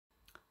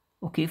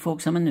Okay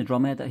folks, I'm in the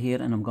drum editor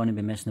here and I'm going to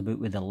be messing about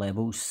with the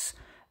levels,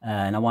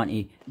 and I want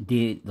to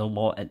do the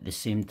lot at the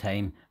same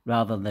time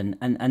rather than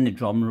in the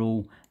drum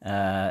roll,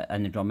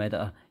 in the drum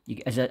editor.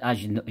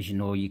 As you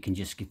know, you can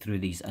just get through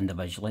these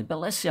individually, but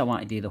let's say I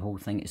want to do the whole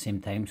thing at the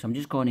same time, so I'm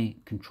just going to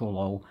control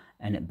all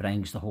and it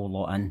brings the whole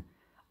lot in.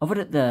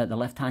 Over at the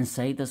left hand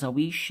side there's a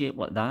wee shape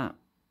like that,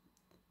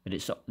 but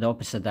it's the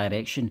opposite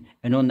direction,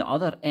 and on the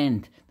other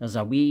end there's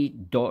a wee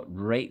dot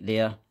right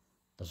there.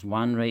 There's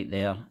one right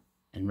there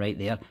and right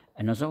there,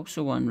 and there's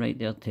also one right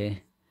there too.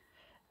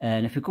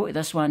 And if we go to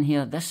this one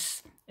here,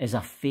 this is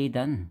a fade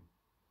in,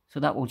 so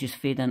that will just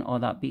fade in all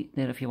that beat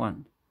there if you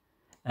want.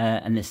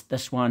 And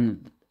this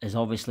one is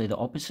obviously the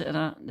opposite of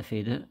that, the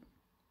fade out.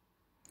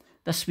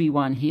 This wee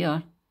one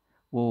here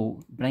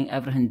will bring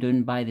everything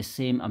down by the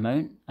same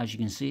amount, as you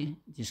can see,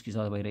 it just goes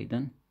all the way right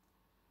down.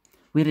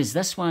 Whereas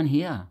this one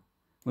here,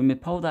 when we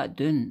pull that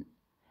down,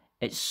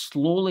 it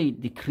slowly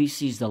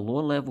decreases the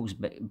lower levels,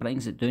 but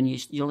brings it down.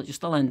 You'll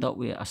still end up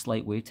with a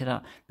slight wave to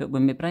that. But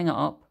when we bring it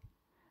up,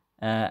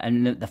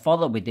 and the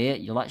further we do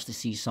it, you'll actually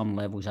see some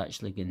levels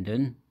actually going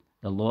down,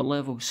 the lower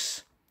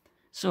levels.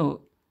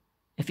 So,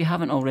 if you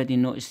haven't already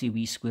noticed the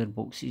wee square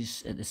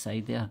boxes at the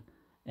side there,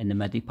 in the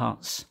MIDI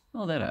parts,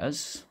 well, there it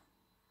is.